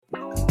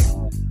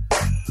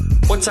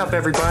What's up,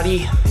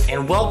 everybody,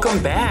 and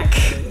welcome back.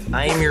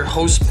 I am your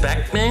host,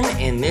 Beckman,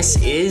 and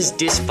this is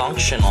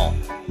DisFUNKtional.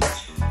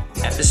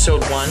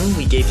 Episode 1,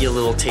 we gave you a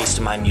little taste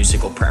of my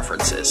musical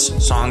preferences,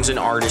 songs and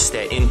artists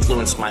that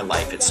influenced my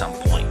life at some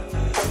point.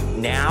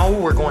 Now,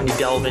 we're going to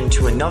delve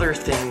into another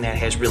thing that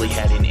has really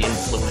had an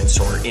influence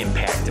or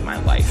impact in my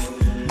life.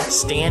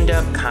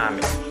 Stand-up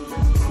comedy.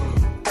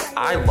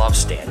 I love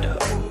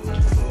stand-up.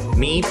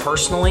 Me,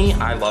 personally,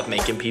 I love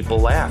making people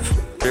laugh.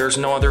 There's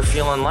no other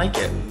feeling like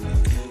it.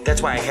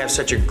 That's why I have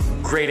such a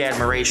great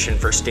admiration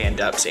for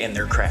stand-ups and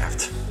their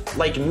craft.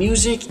 Like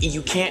music,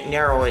 you can't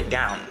narrow it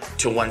down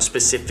to one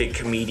specific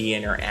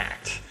comedian or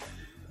act.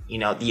 You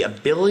know, the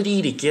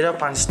ability to get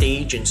up on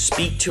stage and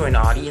speak to an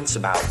audience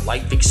about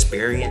life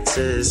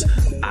experiences,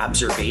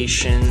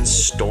 observations,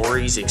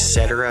 stories,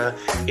 etc.,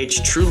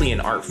 it's truly an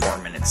art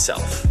form in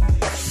itself.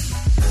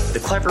 The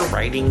clever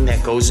writing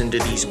that goes into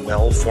these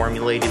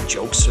well-formulated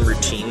jokes and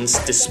routines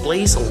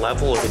displays a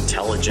level of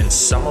intelligence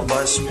some of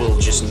us will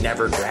just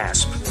never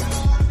grasp.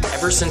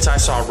 Ever since I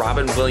saw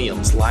Robin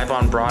Williams live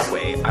on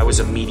Broadway, I was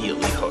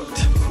immediately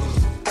hooked.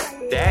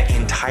 That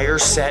entire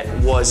set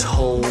was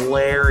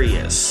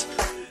hilarious.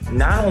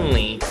 Not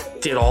only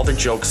did all the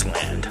jokes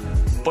land,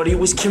 but it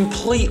was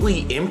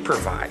completely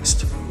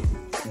improvised.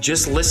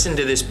 Just listen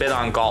to this bit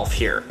on golf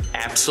here.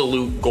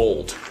 Absolute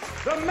gold.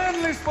 The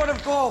manly sport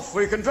of golf,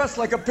 where you can dress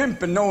like a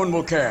pimp and no one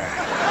will care.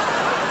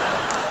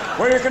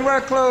 Where you can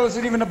wear clothes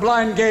and even a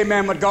blind gay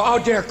man would go, "Oh,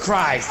 dear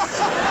Christ."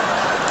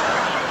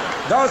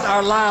 Those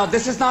are loud.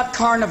 This is not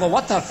carnival.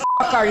 What the f***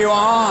 are you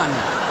on?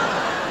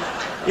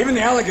 Even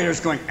the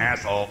alligator's going,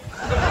 "Asshole."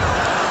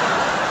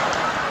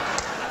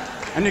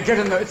 And you get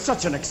in it's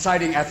such an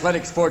exciting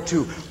athletic sport,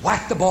 too.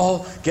 Whack the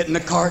ball, get in the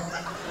cart.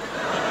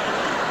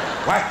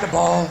 Whack the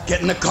ball,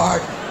 get in the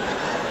cart.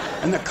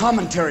 And the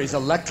commentary's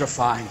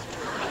electrifying.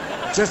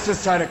 Just this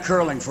side of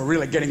curling for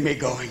really getting me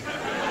going.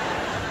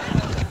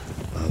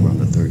 We're on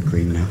the third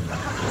green now.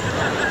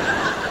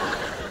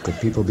 Could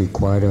people be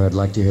quieter? I'd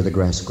like to hear the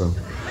grass grow.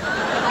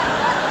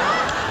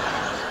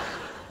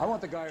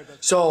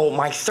 So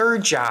my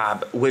third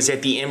job was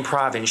at the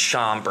Improv in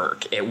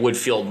Schaumburg at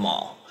Woodfield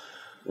Mall.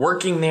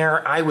 Working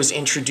there, I was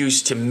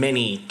introduced to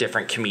many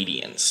different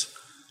comedians.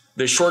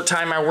 The short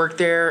time I worked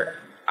there,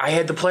 I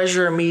had the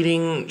pleasure of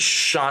meeting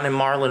Sean and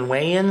Marlon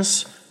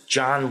Wayans,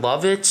 John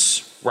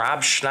Lovitz,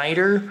 Rob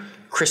Schneider,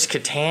 Chris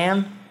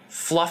Kattan,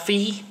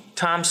 Fluffy,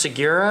 Tom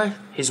Segura,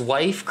 his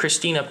wife,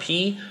 Christina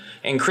P.,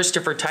 and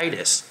Christopher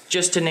Titus,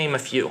 just to name a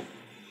few.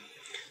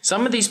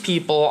 Some of these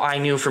people I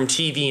knew from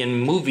TV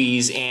and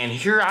movies, and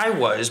here I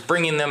was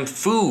bringing them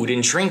food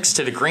and drinks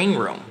to the green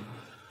room.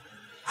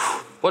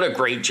 What a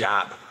great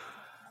job.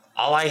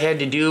 All I had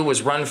to do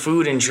was run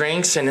food and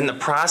drinks, and in the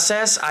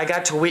process, I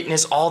got to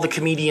witness all the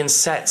comedians'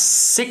 sets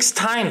 6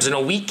 times in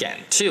a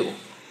weekend, too.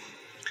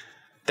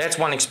 That's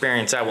one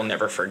experience I will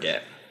never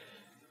forget.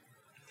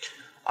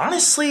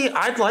 Honestly,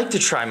 I'd like to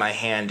try my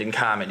hand in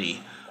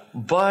comedy,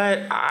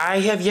 but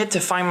I have yet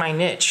to find my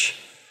niche.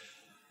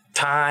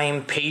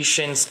 Time,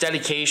 patience,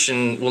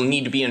 dedication will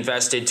need to be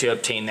invested to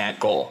obtain that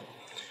goal.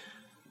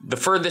 The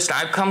furthest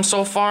I've come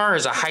so far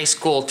is a high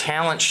school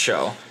talent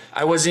show.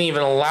 I wasn't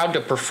even allowed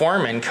to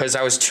perform in because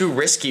I was too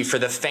risky for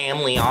the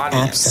family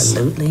audience.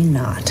 Absolutely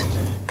not.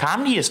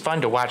 Comedy is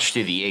fun to watch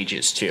through the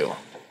ages, too.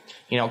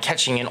 You know,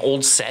 catching an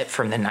old set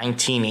from the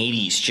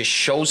 1980s just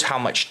shows how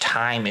much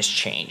time has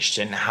changed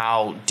and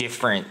how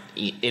different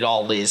it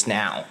all is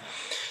now.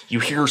 You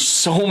hear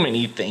so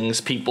many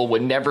things people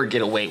would never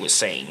get away with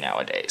saying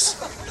nowadays.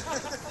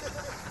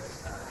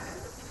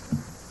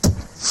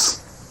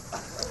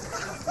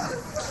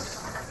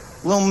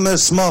 Little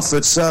Miss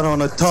Muffet sat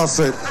on a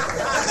tuffet,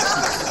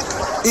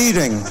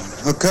 eating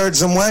her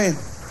curds and whey.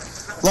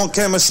 Long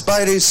came a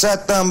Spidey,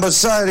 sat down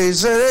beside he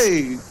said,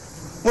 "Hey,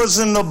 what's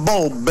in the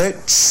bowl,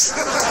 bitch?"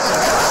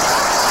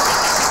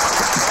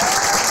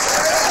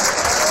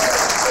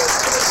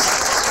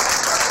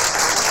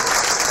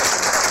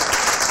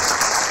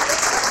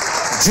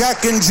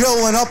 Jack and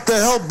Jill went up the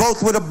hill,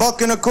 both with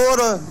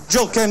 $1.25.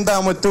 Jill came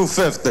down with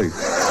 $2.50.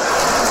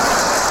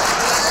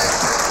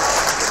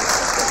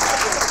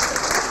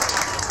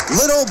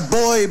 Little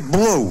boy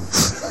Blue.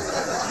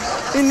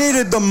 He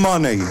needed the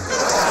money.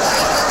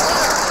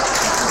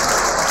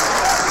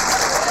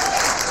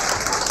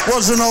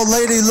 Was an old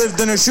lady, lived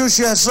in a shoe.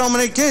 She had so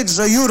many kids,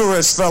 her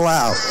uterus fell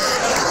out.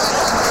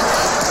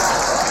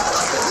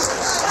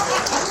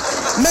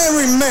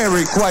 Mary,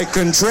 Mary, quite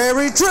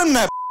contrary. Trim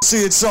that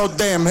see it's so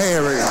damn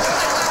hairy.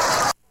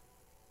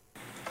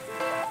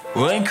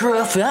 Anchor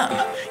FM,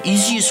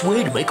 easiest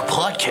way to make a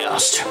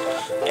podcast.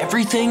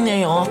 Everything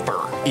they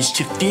offer is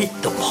to fit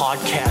the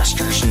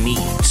podcaster's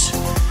needs.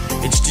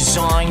 It's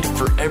designed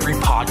for every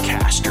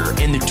podcaster,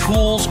 and the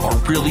tools are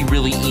really,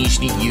 really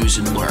easy to use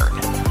and learn.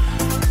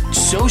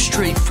 So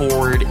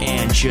straightforward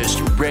and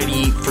just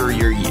ready for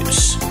your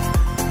use.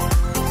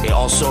 It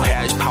also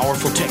has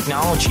powerful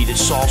technology that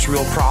solves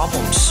real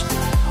problems.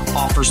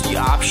 offers the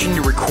option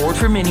to record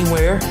from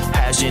anywhere,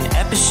 has an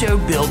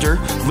episode builder,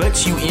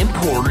 lets you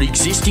import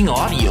existing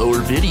audio or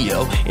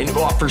video, and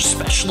offers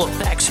special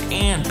effects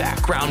and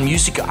background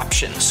music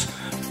options.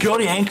 Go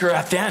to Anchor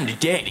FM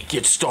today to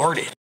get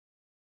started.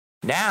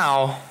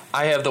 Now,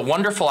 I have the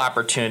wonderful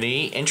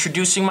opportunity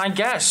introducing my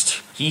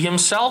guest. He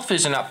himself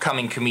is an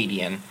upcoming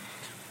comedian.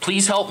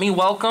 Please help me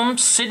welcome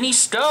Sidney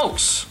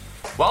Stokes.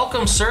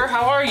 Welcome, sir.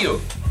 How are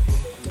you?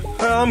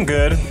 Well, I'm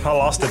good. I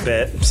lost a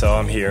bet, so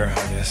I'm here, I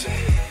guess.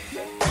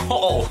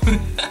 Oh,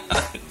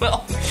 well,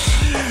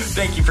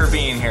 thank you for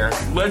being here.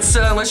 Let's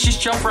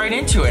just jump right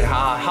into it.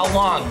 How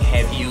long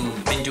have you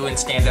been doing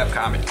stand-up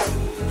comedy?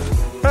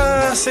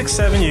 6,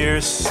 7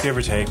 years, give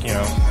or take. You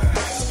know,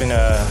 it's been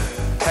a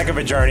heck of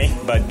a journey,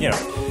 but you know,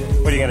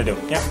 what are you gonna do?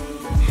 Yeah.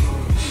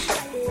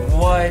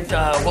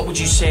 What would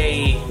you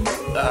say?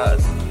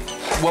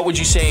 What would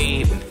you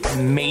say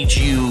made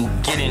you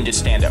get into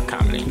stand-up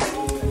comedy?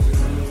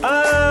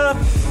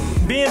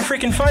 Being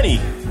freaking funny,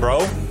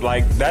 bro.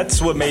 Like,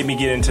 that's what made me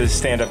get into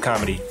stand-up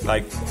comedy.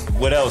 Like,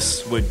 what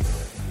else would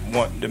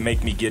want to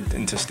make me get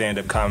into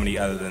stand-up comedy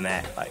other than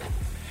that? Like,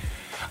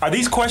 are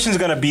these questions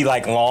gonna be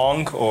like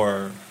long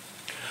or?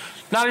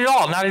 Not at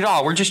all. Not at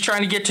all. We're just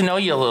trying to get to know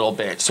you a little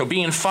bit. So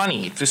being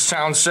funny, this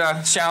sounds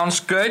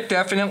good.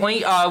 Definitely.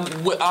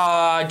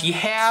 Do you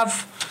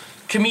have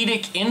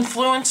comedic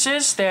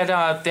influences that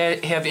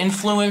have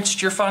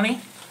influenced your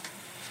funny?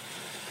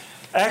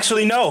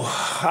 Actually, no.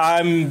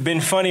 I've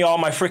been funny all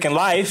my freaking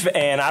life,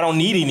 and I don't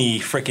need any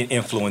freaking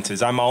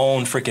influences. I'm my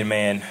own freaking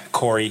man,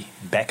 Corey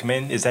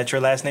Beckman. Is that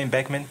your last name,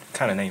 Beckman? What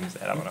kind of name is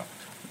that? I don't know.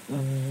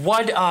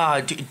 What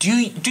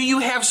do you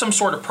have some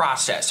sort of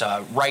process?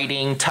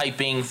 Writing,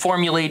 typing,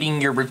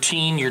 formulating your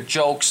routine, your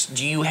jokes.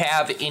 Do you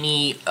have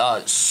any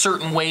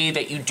certain way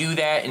that you do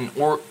that in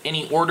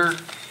any order?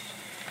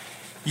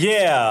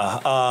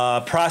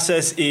 Yeah.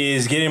 Process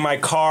is get in my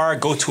car,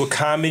 go to a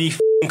comedy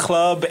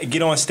club,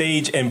 get on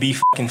stage, and be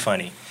fucking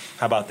funny.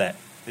 How about that?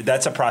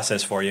 That's a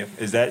process for you.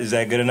 Is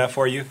that good enough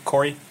for you,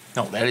 Corey?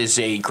 No, that is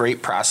a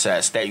great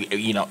process. That,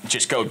 you know,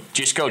 just go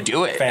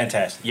do it.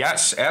 Fantastic.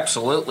 Yes,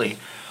 absolutely.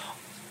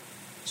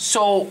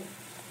 So,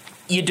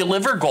 you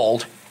deliver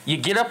gold. You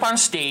get up on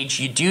stage.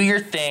 You do your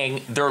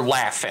thing. They're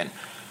laughing.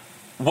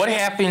 What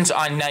happens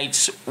on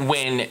nights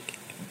when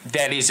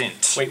that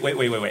isn't?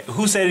 Wait.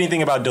 Who said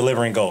anything about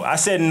delivering gold? I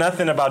said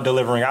nothing about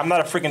delivering. I'm not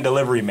a freaking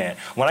delivery man.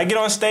 When I get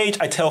on stage,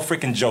 I tell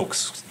freaking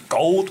jokes.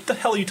 Gold? What the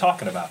hell are you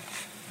talking about?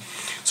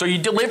 So you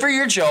deliver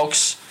your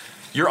jokes.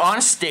 You're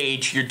on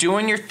stage. You're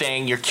doing your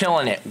thing. You're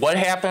killing it. What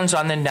happens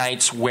on the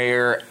nights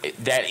where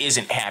that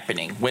isn't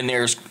happening? When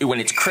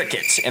it's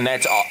crickets and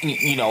that's all,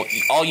 you know,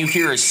 all you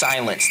hear is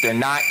silence. They're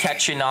not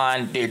catching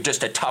on. They're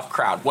just a tough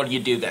crowd. What do you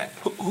do then?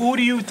 Who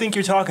do you think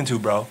you're talking to,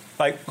 bro?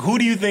 Like, who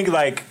do you think,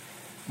 like,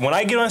 when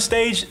I get on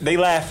stage, they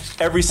laugh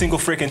every single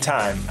freaking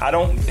time. I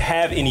don't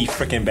have any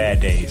freaking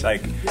bad days.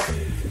 Like,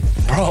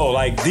 bro,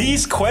 like,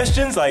 these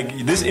questions,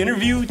 like, this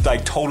interview,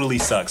 like, totally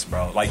sucks,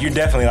 bro. Like, you're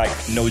definitely, like,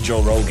 no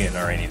Joe Rogan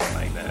or anything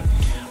like that.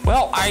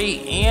 Well,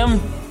 I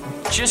am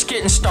just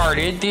getting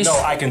started.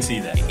 No, I can see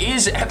that.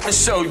 Is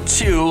episode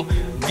 2.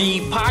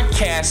 The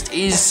podcast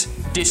is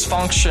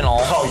DisFUNKtional.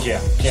 Oh,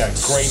 yeah. Yeah,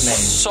 great name.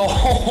 So,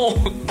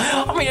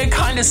 I mean, it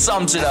kind of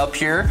sums it up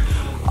here.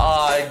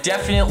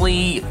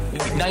 Definitely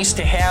nice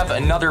to have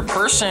another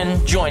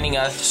person joining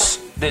us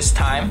this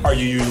time. Are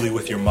you usually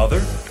with your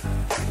mother?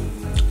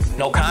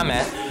 No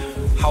comment.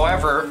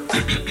 However,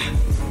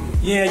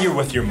 yeah, you're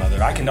with your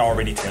mother. I can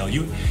already tell.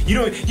 You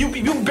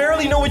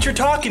barely know what you're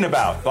talking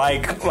about.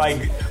 Like,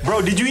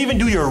 bro, did you even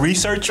do your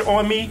research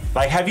on me?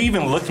 Like, have you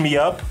even looked me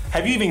up?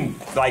 Have you even,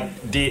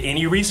 like, did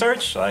any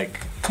research? Like,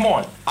 come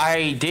on.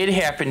 I did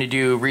happen to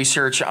do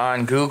research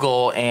on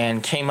Google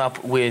and came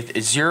up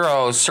with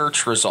 0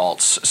 search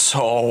results.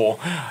 So,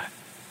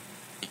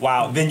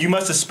 wow. Then you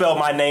must have spelled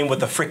my name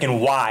with a freaking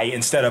Y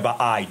instead of an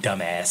I,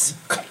 dumbass.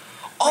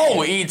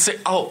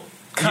 Oh,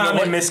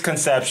 common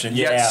misconception.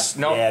 Yes.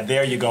 Yeah. No. Yeah.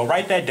 There you go.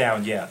 Write that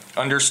down. Yeah.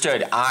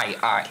 Understood.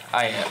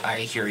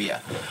 I hear you.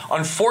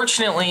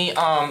 Unfortunately,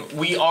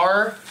 we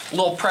are a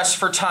little pressed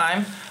for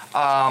time.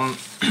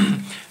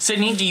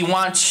 Sidney, do you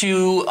want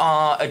to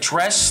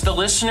address the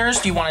listeners?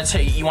 Do you want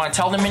to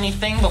tell them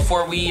anything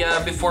before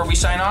we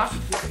sign off?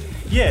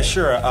 Yeah,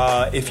 sure.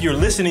 If you're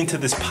listening to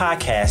this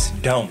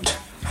podcast, don't.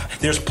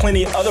 There's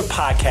plenty of other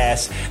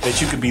podcasts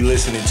that you could be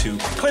listening to.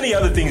 Plenty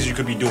of other things you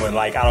could be doing,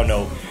 like, I don't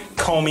know,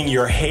 combing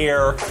your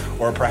hair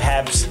or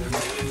perhaps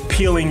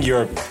peeling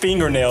your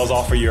fingernails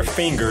off of your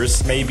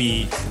fingers.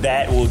 Maybe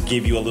that will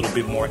give you a little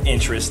bit more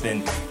interest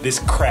in this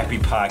crappy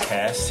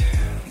podcast.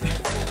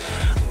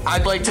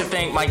 I'd like to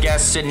thank my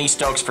guest, Sidney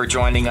Stokes, for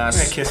joining us.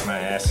 I'm gonna kiss my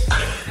ass.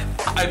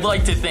 I'd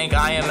like to thank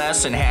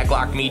IMS and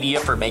Haglock Media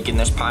for making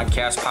this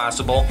podcast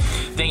possible.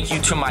 Thank you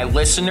to my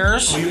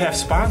listeners. Well, you have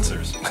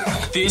sponsors.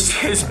 This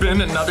has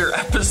been another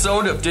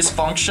episode of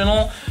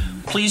DisFUNKtional.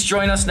 Please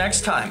join us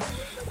next time.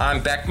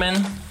 I'm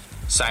Beckman,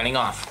 signing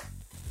off.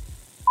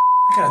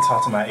 I gotta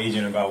talk to my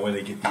agent about where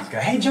they get these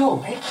guys. Hey, Joe,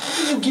 where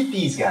do you get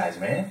these guys,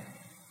 man?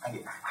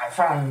 I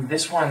found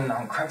this one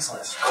on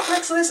Craigslist.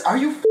 Craigslist? Are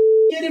you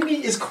kidding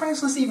me? Is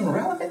Craigslist even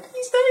relevant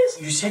these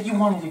days? You said you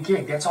wanted a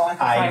gig. That's all I could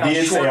find. I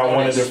did say I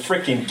wanted a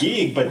freaking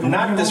gig, but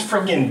not this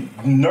freaking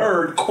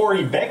nerd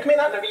Corey Beckman.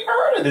 I've never even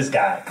heard of this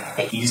guy.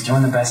 Hey, he's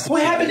doing the best.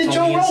 What happened to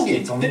Joe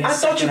Rogan? I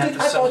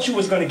thought you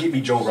was going to get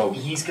me Joe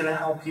Rogan. He's going to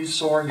help you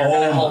soar. You're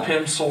going to help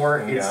him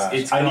soar.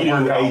 It's I need a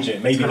new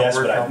agent. Maybe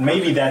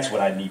that's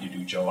what I need to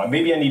do, Joe.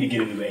 Maybe I need to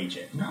get a new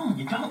agent. No,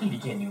 you don't need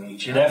to get a new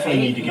agent.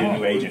 Definitely need to get a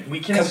new agent.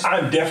 Because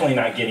I'm definitely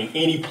not getting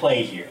any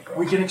play here, bro.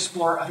 We can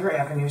explore other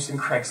avenues than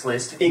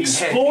Craigslist.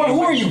 Explore?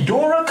 Who are you,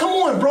 Dora? Come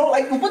on, bro.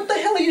 Like, what the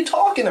hell are you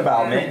talking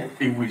about, man?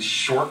 It was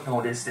short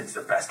notice. It's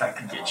the best I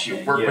could get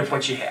you. Work with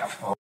what you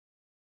have.